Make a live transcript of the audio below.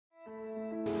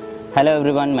Hello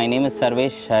everyone, my name is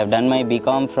Sarvesh. I have done my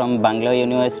BCom from Bangalore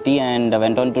University and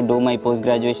went on to do my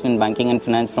post-graduation in Banking and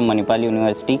Finance from Manipal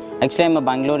University. Actually, I'm a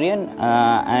Bangalorean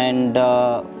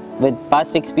with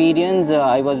past experience,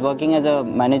 I was working as a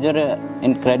manager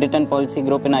in Credit and Policy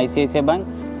Group in ICICI Bank,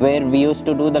 where we used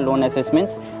to do the loan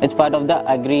assessments. It's part of the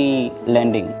agri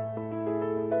lending.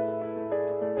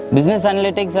 Business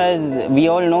analytics, as we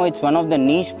all know, it's one of the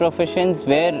niche professions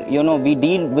where we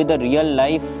deal with the real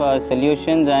life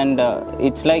solutions, and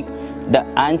it's like the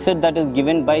answer that is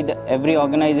given by every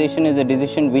organization is a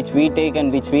decision which we take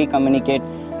and which we communicate.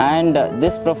 And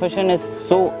this profession is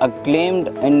so acclaimed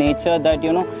in nature that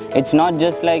it's not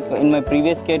just like in my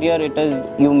previous career. It is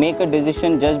you make a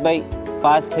decision just by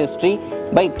past history,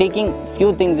 by taking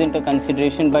few things into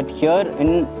consideration, but here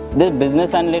in the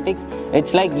business analytics,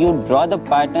 it's like you draw the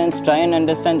patterns, try and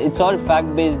understand. It's all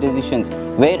fact-based decisions,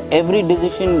 where every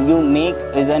decision you make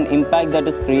is an impact that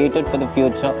is created for the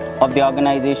future of the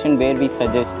organization where we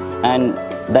suggest, and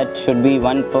that should be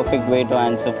one perfect way to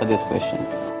answer for this question.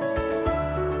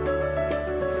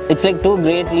 It's like two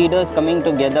great leaders coming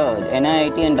together,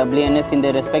 NIIT and WNS, in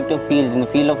their respective fields, in the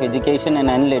field of education and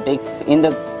analytics, in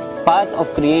the path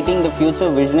of creating the future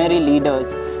visionary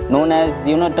leaders known as,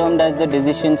 termed as the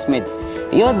decision smiths.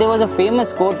 There was a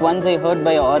famous quote once I heard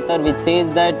by an author which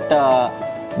says that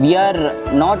we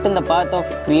are not in the path of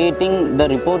creating the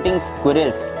reporting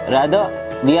squirrels, rather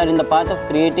we are in the path of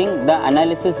creating the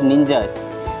analysis ninjas.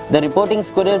 The reporting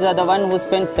squirrels are the one who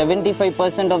spend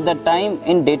 75% of the time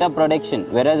in data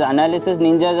production, whereas analysis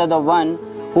ninjas are the one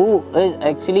who is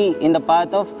actually in the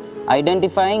path of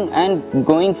identifying and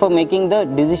going for making the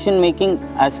decision making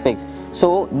aspects.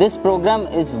 So this program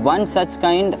is one such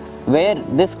kind where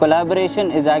this collaboration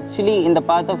is actually in the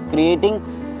path of creating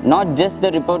not just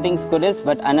the reporting squirrels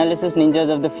but analysis ninjas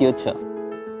of the future.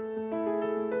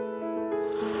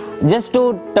 Just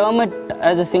to term it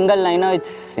as a single liner,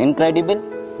 it's incredible,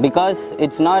 because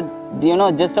it's not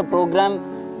just a program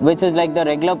which is like the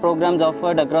regular programs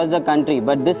offered across the country,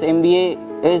 but this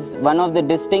MBA is one of the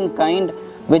distinct kind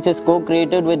which is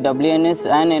co-created with WNS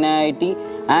and NIIT,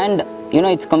 and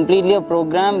it's completely a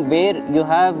program where you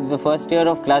have the first year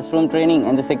of classroom training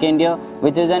and the second year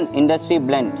which is an industry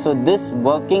blend. So this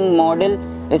working model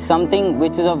is something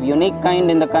which is of unique kind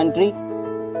in the country.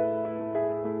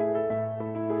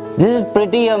 This is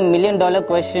pretty a million-dollar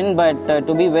question, but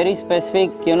to be very specific,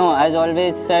 as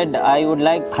always said, I would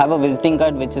like to have a visiting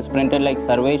card which is printed like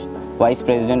Sarvesh, Vice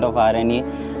President of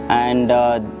RNA. And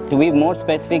to be more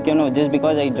specific, just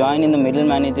because I joined in the middle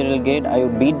managerial grade, I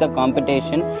would beat the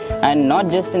competition, and not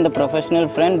just in the professional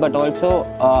front, but also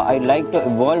I'd like to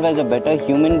evolve as a better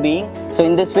human being. So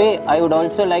in this way, I would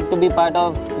also like to be part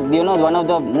of, one of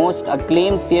the most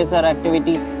acclaimed CSR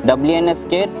activity, WNS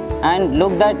Care, and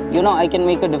look that, I can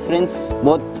make a difference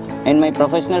both in my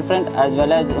professional front as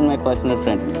well as in my personal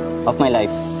front of my life.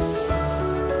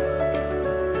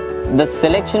 The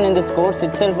selection in this course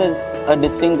itself is a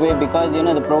distinct way, because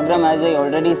the program, as I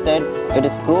already said, it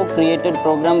is co-created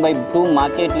program by two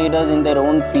market leaders in their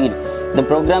own field. The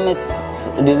program is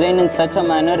designed in such a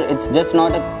manner, it's just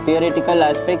not a theoretical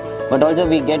aspect, but also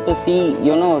we get to see,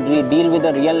 deal with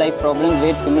the real life problems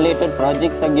where simulated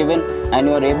projects are given and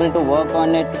you are able to work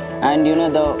on it, and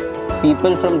the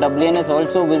people from WNS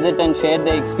also visit and share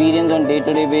their experience on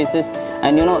day-to-day basis.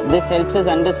 And this helps us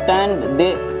understand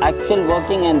the actual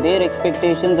working and their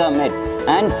expectations are met.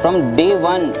 And from day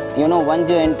one, once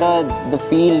you enter the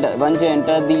field, once you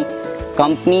enter the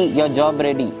company, you're job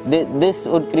ready. This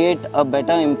would create a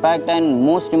better impact, and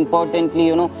most importantly,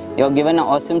 you're given an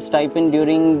awesome stipend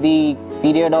during the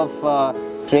period of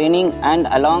training, and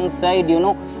alongside,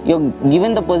 you're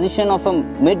given the position of a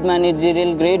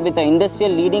mid-managerial grade with an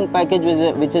industrial leading package,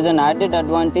 which is an added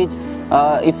advantage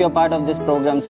if you're part of this program.